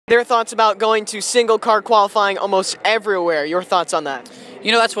their thoughts about going to single car qualifying almost everywhere. Your thoughts on that?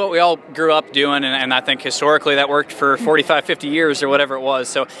 You know, that's what we all grew up doing, and I think historically that worked for 45, 50 years or whatever it was.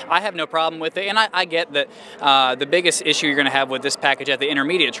 So I have no problem with it, and I get that the biggest issue you're going to have with this package at the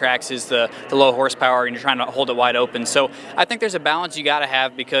intermediate tracks is the low horsepower, and you're trying to hold it wide open. So I think there's a balance you got to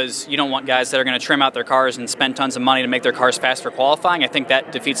have, because you don't want guys that are going to trim out their cars and spend tons of money to make their cars fast for qualifying. I think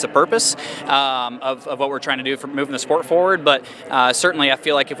that defeats the purpose of what we're trying to do for moving the sport forward. But certainly I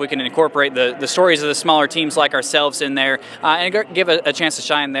feel like if we can incorporate the stories of the smaller teams like ourselves in there and give a chance to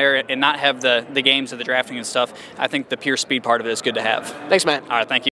shine there and not have the games of the drafting and stuff, I think the pure speed part of it is good to have. Thanks, Matt. All right, thank you.